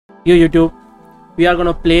Yo YouTube, we are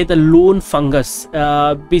gonna play the Lone Fungus.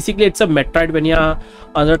 Basically, it's a Metroidvania.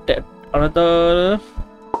 Another.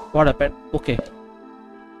 What happened? Okay,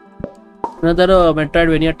 another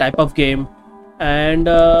Metroidvania type of game, and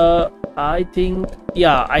I think,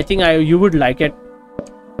 yeah, I think you would like it.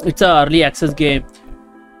 It's a early access game.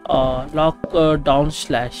 Lock your down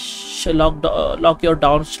slash to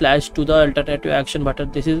the alternative action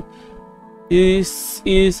button. This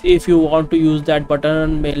is if you want to use that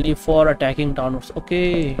button mainly for attacking downwards.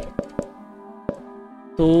 Okay,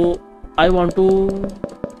 so I want to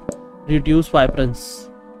reduce vibrance.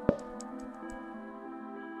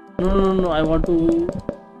 No, I want to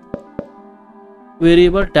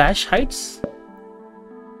variable dash heights.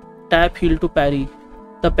 Tap heal to parry.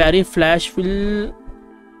 The parry flash will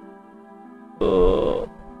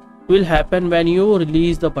happen when you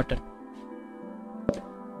release the button.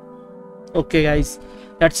 Okay guys,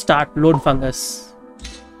 let's start. Lone Fungus.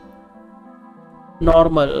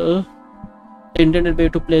 Normal, intended way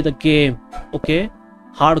to play the game. Okay,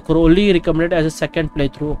 hardcore only recommended as a second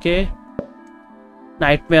playthrough. Okay,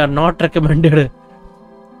 nightmare not recommended.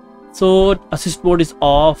 So assist mode is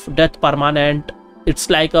off. Death permanent. It's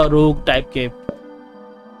like a rogue type game.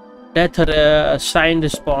 Death shrine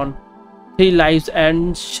respawn. 3 lives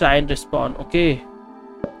and shrine respawn. Okay,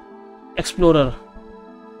 explorer,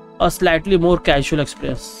 a slightly more casual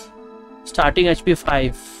experience. Starting HP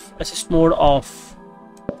 5. Assist mode off.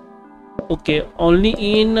 Okay, only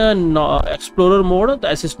in explorer mode the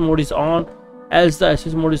assist mode is on, else the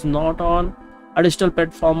assist mode is not on. Additional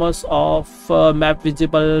platformers of map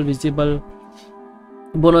visible.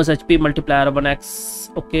 Bonus HP multiplier 1x.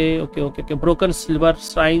 Okay. Broken silver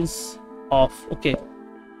shrines off.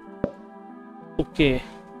 Okay,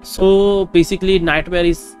 so basically nightmare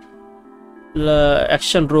is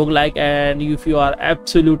action roguelike, and if you are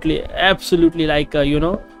absolutely like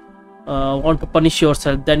want to punish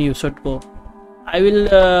yourself, then you should go. I will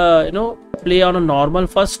play on a normal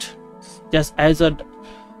first, just as a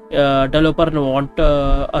developer want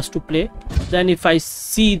us to play. Then if I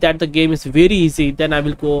see that the game is very easy, then I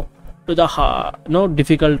will go to the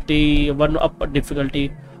difficulty, one up the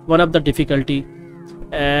difficulty.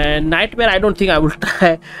 And nightmare, I don't think I will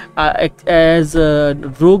try. As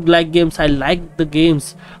roguelike games, I like the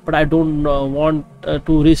games, but I don't want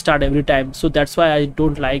to restart every time, so that's why I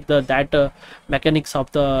don't like that mechanics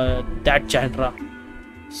of that genre.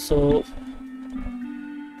 So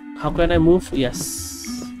how can I move?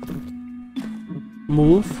 Yes,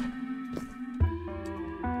 move.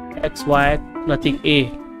 X, Y, nothing.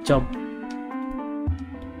 A, jump.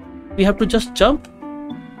 We have to just jump.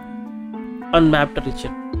 Unmapped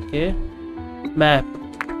region. Okay, map,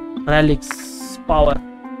 relics, power,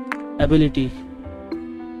 ability.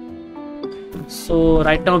 So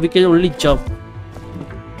right now we can only jump.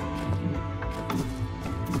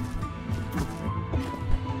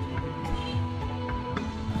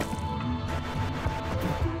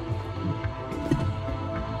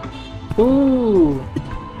 Ooh.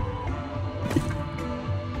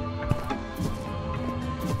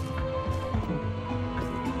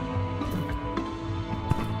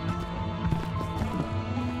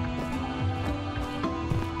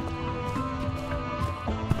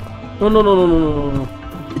 No.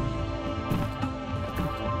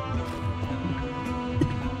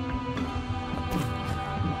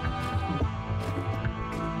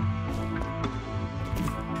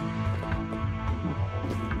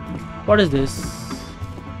 What is this?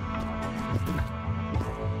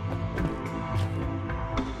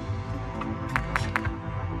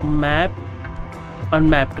 Map,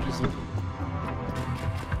 unmapped region.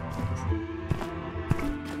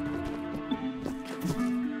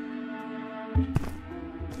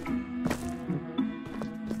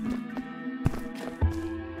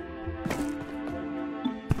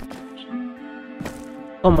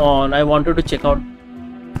 Come on, I wanted to check out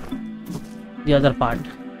the other part.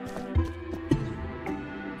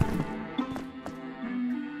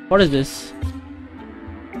 What is this?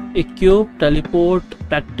 Equip, teleport,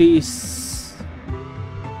 practice.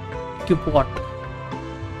 Equip what?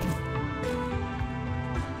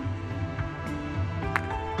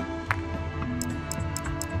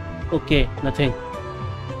 Okay, nothing.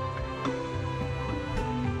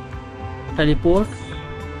 Teleport.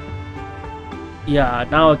 Yeah,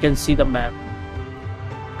 now I can see the map.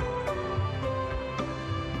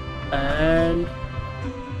 And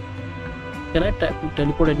can I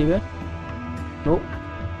teleport anywhere? No.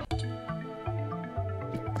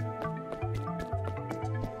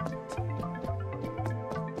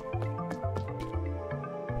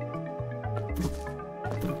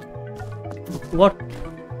 What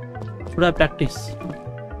should I practice?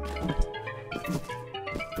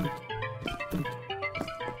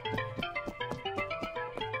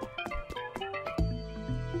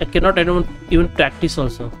 I cannot even practice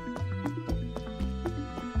also.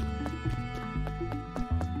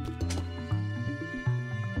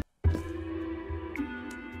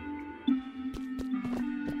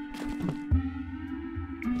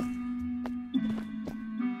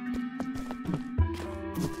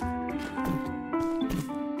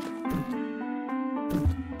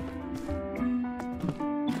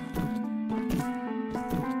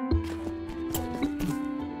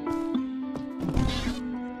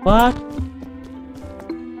 What?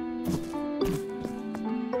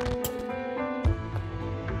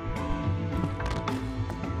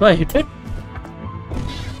 Do I hit it?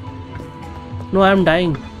 No, I'm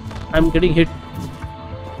dying. I'm getting hit.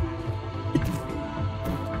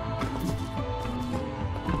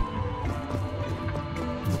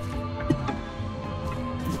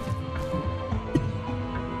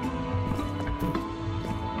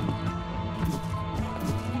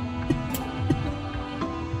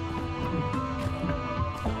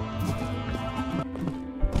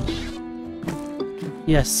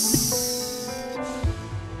 Yes.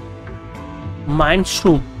 Mind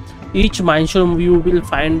shroom. Each mind shroom you will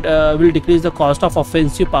find will decrease the cost of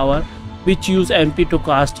offensive power which use MP to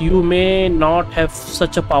cast. You may not have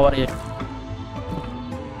such a power yet.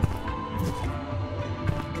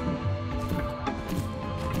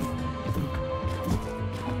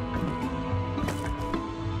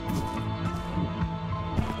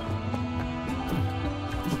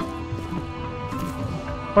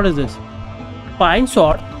 What is this? Pine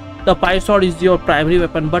sword. The pine sword is your primary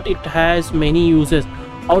weapon, but it has many uses.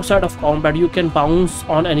 Outside of combat, you can bounce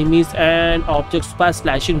on enemies and objects by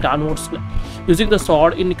slashing downwards. Using the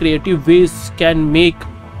sword in creative ways can make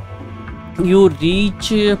you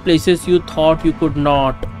reach places you thought you could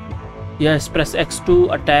not. Yes, press X to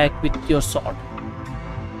attack with your sword.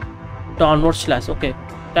 Downward slash. Okay,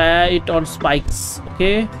 tie it on spikes.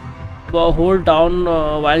 Okay, hold down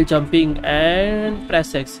while jumping and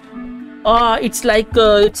press X. It's like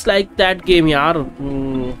that game, yaar.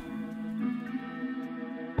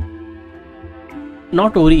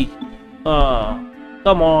 Not Ori.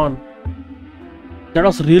 Come on. That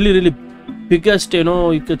was really biggest,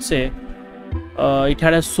 you could say. It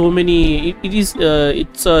had so many.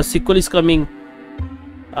 Its sequel is coming.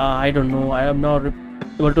 I don't know. I am not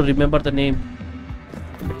able to remember the name.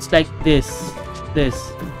 It's like this.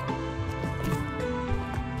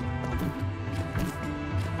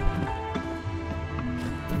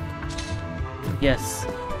 Yes,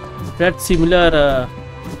 that's similar.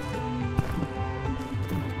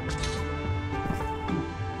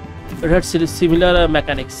 That's similar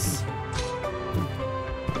mechanics.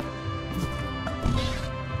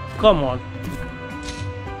 Come on.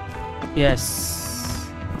 Yes.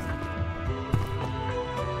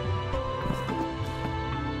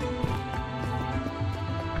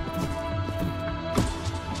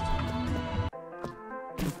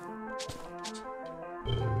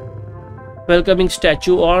 Welcoming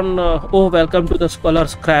statue on oh, welcome to the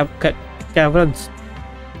Scholar's Caverns.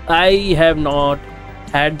 I have not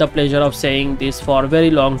had the pleasure of saying this for a very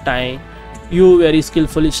long time. You very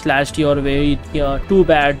skillfully slashed your way here. Too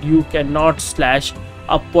bad you cannot slash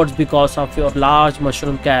upwards because of your large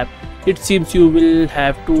mushroom cap. It seems you will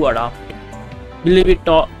have to adapt. Believe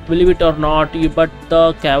it or not, but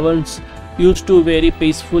the caverns used to be very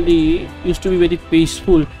peaceful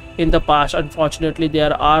in the past. Unfortunately,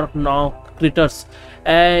 there are now critters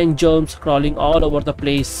and germs crawling all over the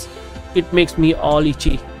place. It makes me all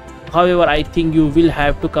itchy. However, I think you will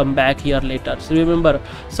have to come back here later. So remember,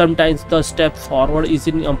 sometimes the step forward is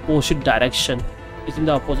in the opposite direction.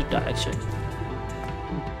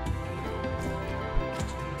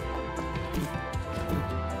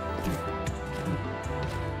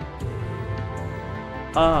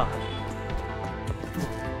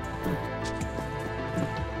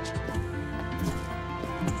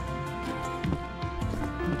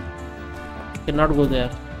 Cannot go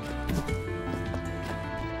there.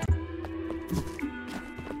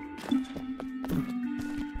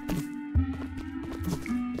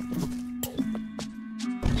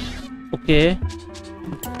 Okay.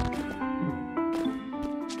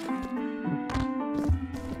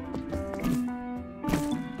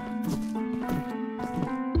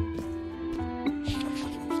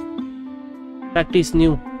 Practice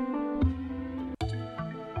new.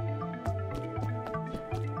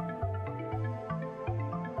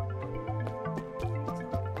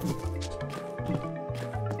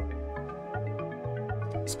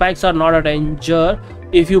 Spikes are not a danger.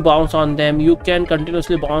 If you bounce on them, you can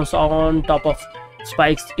continuously bounce on top of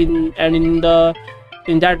spikes in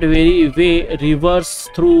that very way reverse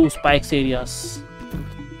through spikes areas.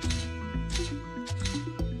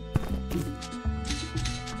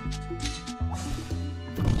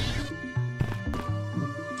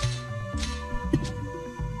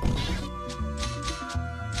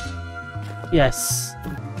 Yes.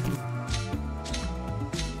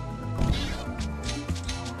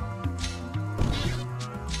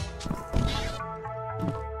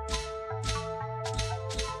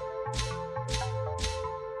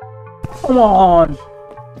 Come on.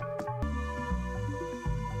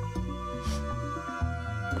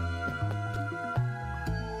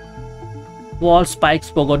 Wall spikes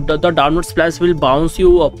forgot. The downward splash will bounce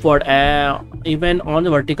you upward, even on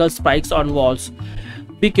vertical spikes on walls.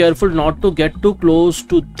 Be careful not to get too close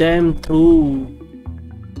to them through.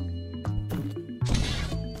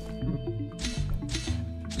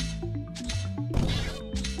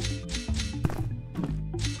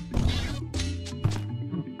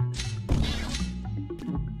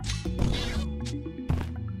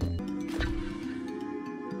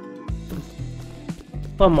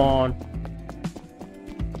 Come on.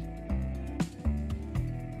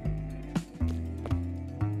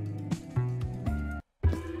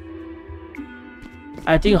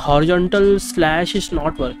 I think horizontal slash is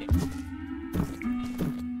not working.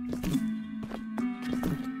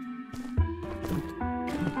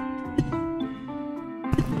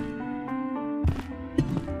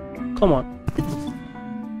 Come on.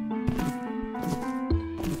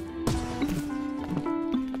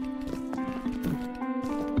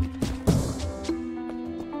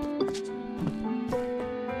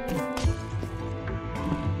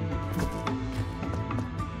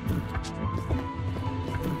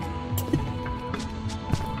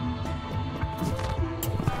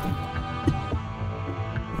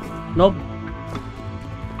 Nope.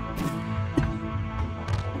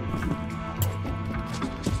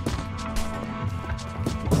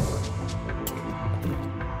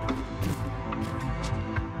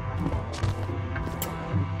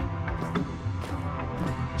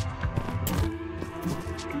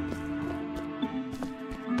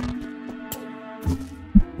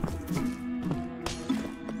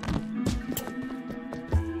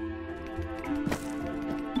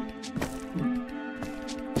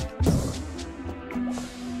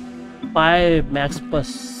 Max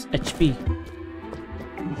plus HP.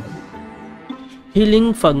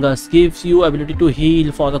 Healing Fungus gives you ability to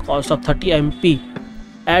heal for the cost of 30 MP.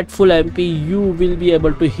 At full MP, you will be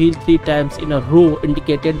able to heal 3 times in a row,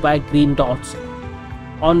 indicated by green dots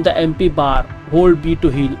on the MP bar. Hold B to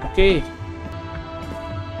heal. Okay.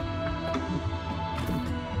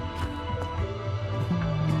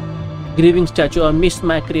 Grieving statue. I miss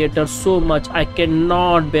my creator so much. I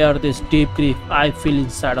cannot bear this deep grief I feel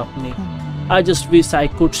inside of me. I just wish I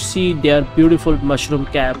could see their beautiful mushroom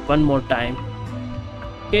cap one more time.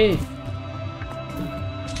 Okay.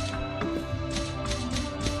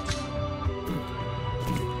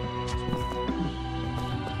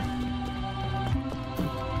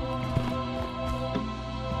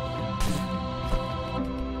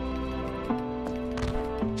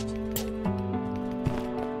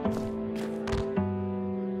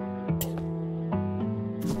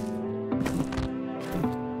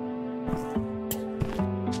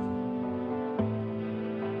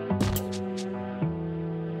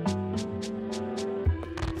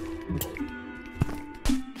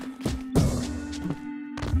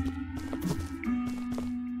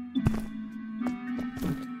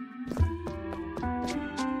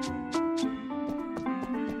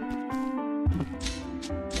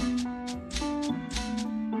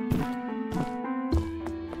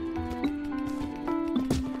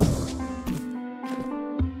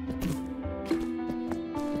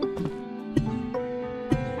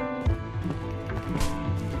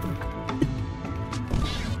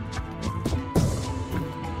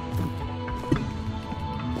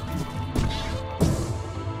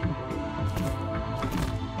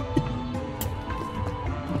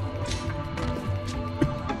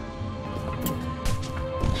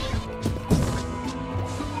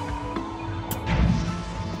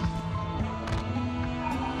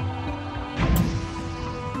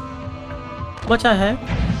 Much I have?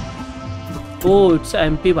 Oh, it's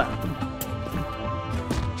MP bar.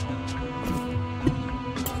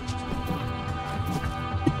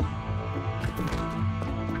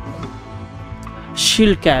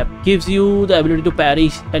 Shield cap gives you the ability to parry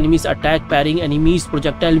enemies attack. Parrying enemies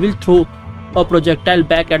projectile will throw a projectile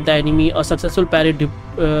back at the enemy. A successful parry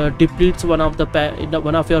depletes one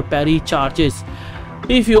of your parry charges.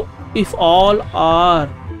 If all are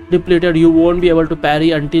depleted, you won't be able to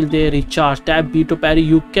parry until they recharge. Tap B to parry.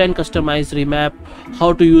 You can customize remap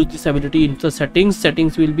how to use this ability in the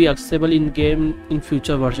settings will be accessible in game in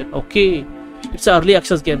future version. Okay, it's an early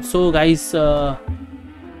access game. So guys, how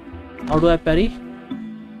do I parry?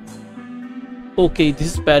 Okay,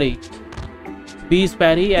 this is parry. B is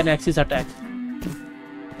parry and X is attack.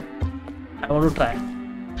 I want to try.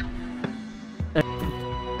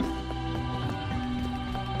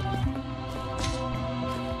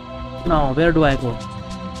 Now where do I go?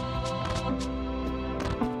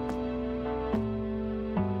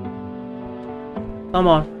 Come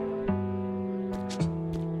on.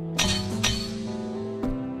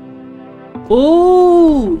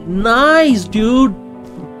 Oh, nice, dude.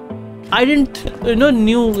 I didn't,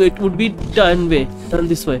 knew it would be done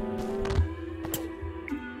this way.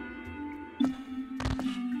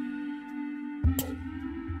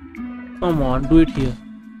 Come on, do it here.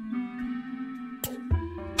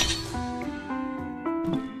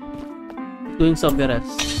 Doing somewhere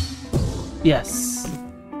else. Yes.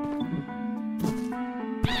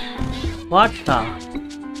 What the?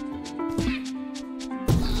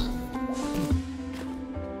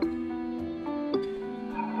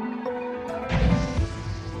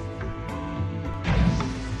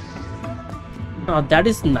 Oh, that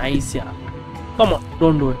is nice, yeah. Come on,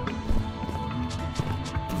 don't do it.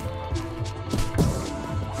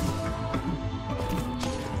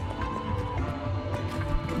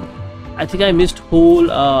 I think I missed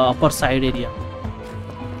whole upper side area.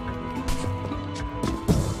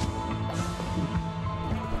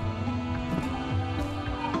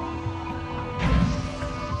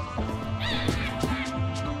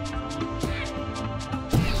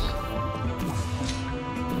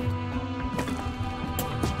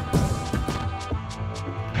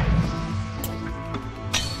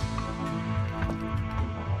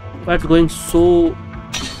 But going so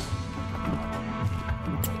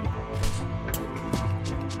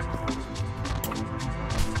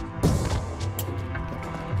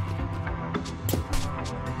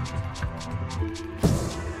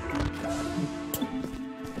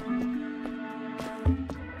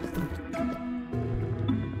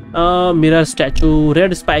mirror statue.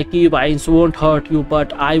 Red spiky vines won't hurt you,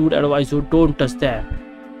 but I would advise you don't touch them.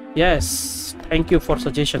 Yes, thank you for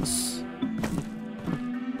suggestions.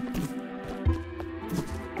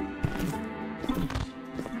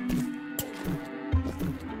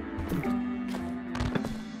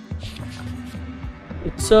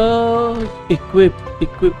 It's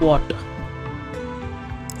equip what?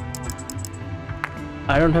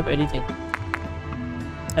 I don't have anything.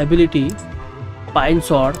 Ability, pine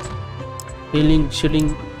sword, healing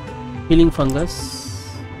fungus.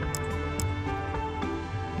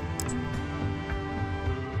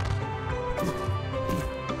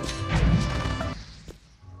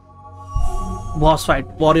 Boss fight,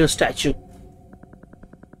 warrior statue.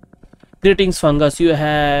 Greetings, Fungus. You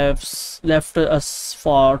have left us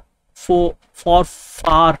for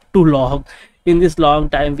far too long. In this long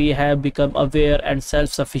time, we have become aware and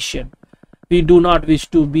self-sufficient. We do not wish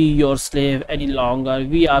to be your slave any longer.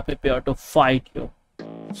 We are prepared to fight you.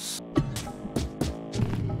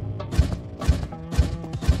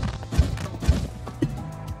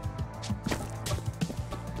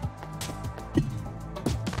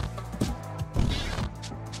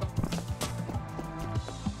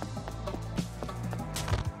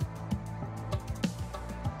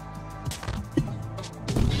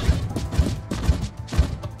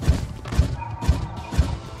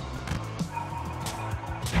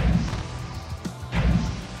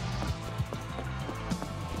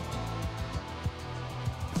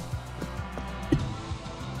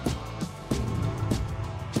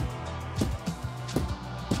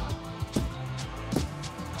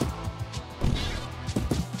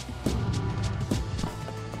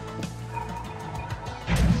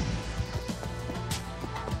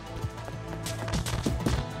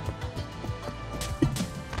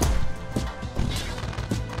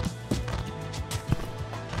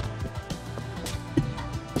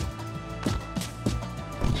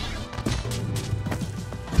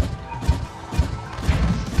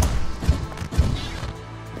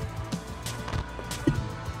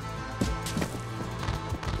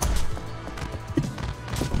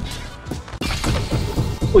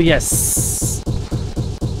 Oh yes,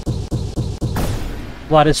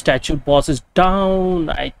 warrior statue boss is down.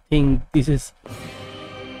 I think this is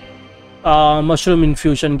mushroom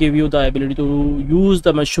infusion. Give you the ability to use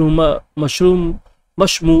the mush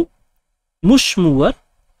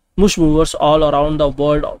movers all around the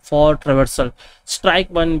world for traversal. Strike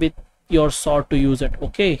one with your sword to use it.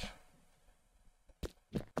 Okay,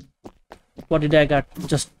 what did I get?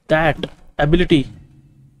 Just that ability?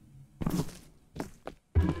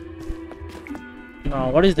 Now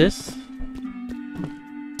what is this?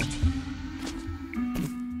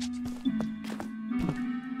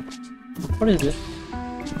 What is this?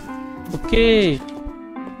 Okay,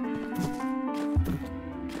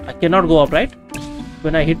 I cannot go up, right?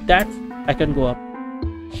 When I hit that, I can go up.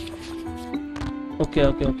 Okay,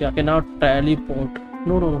 I cannot teleport.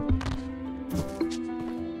 No.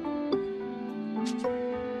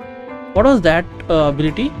 What was that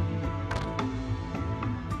ability?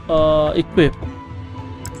 Equip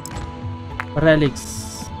relics.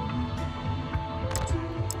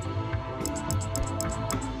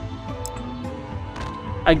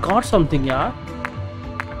 I got something, yeah.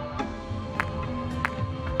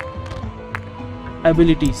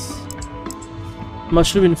 Abilities.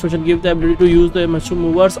 Mushroom infusion give the ability to use the mushroom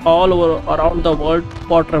movers all over around the world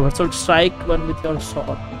for traversal. Strike one with your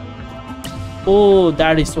sword. Oh,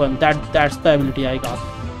 that is one. That's the ability I got.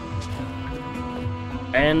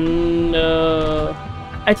 And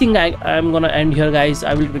I think I'm gonna end here, guys.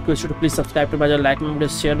 I will request you to please subscribe to my channel, like my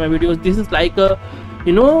videos, share my videos. This is like a,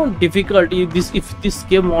 you know, difficulty. If this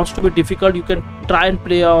game wants to be difficult, you can try and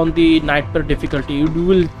play on the nightmare difficulty. You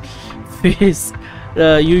will face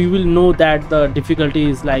you will know that the difficulty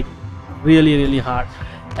is like really hard.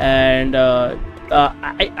 And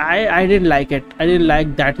I didn't like it. I didn't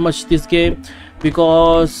like that much this game,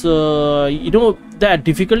 because you know, that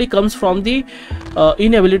difficulty comes from the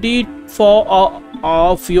inability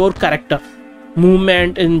of your character.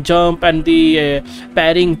 Movement and jump and the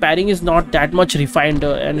parrying is not that much refined,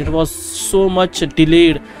 and it was so much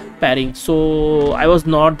delayed parrying, so I was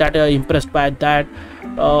not that impressed by that.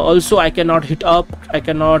 Also, I cannot hit up, I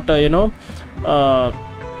cannot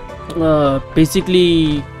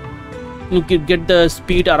basically get the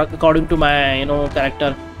speed according to my, you know,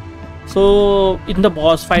 character. So in the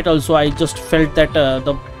boss fight also, I just felt that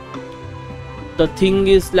the thing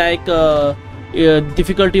is like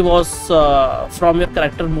difficulty was from your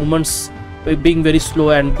character movements being very slow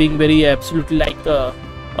and being very absolutely like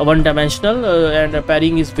one dimensional, and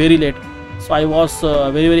parrying is very late. So I was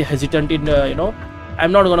very hesitant in you know,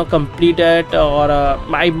 I'm not gonna complete it, or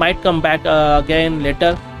I might come back again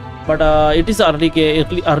later. But it is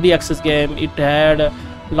early access game. It had a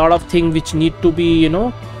lot of things which need to be, you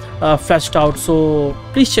know, fleshed out. So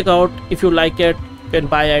please check out. If you like it, you can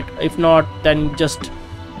buy it. If not, then just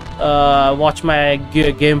watch my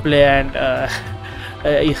gameplay, and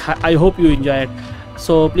I hope you enjoy it.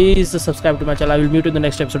 So please subscribe to my channel. I will meet you in the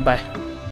next episode. Bye.